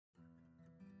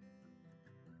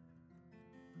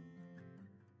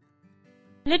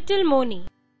Little Mony.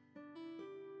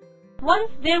 Once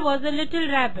there was a little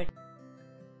rabbit.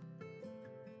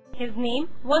 His name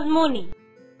was Mony.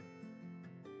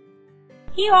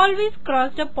 He always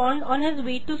crossed a pond on his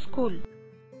way to school.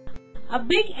 A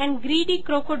big and greedy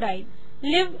crocodile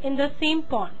lived in the same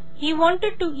pond. He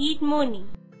wanted to eat Mony.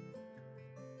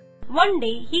 One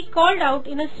day he called out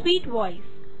in a sweet voice,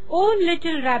 "Oh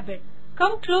little rabbit,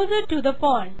 come closer to the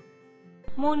pond."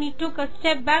 Mony took a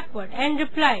step backward and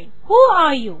replied, "Who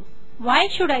are you? Why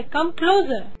should I come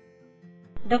closer?"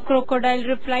 The crocodile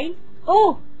replied, "Oh,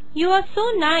 you are so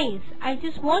nice. I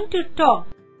just want to talk."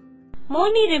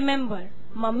 Mony remembered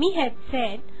Mummy had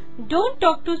said, "Don't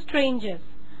talk to strangers.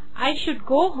 I should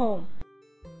go home."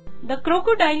 The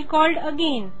crocodile called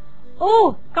again, "Oh,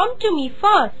 come to me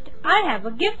first. I have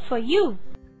a gift for you."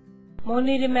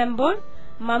 Mony remembered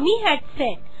Mummy had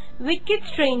said, "Wicked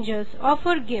strangers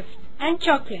offer gifts and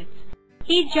chocolates."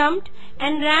 He jumped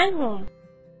and ran home.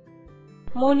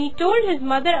 Mony told his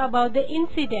mother about the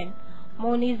incident.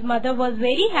 Mony's mother was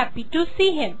very happy to see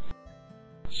him.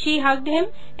 She hugged him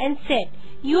and said,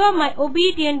 "You are my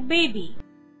obedient baby."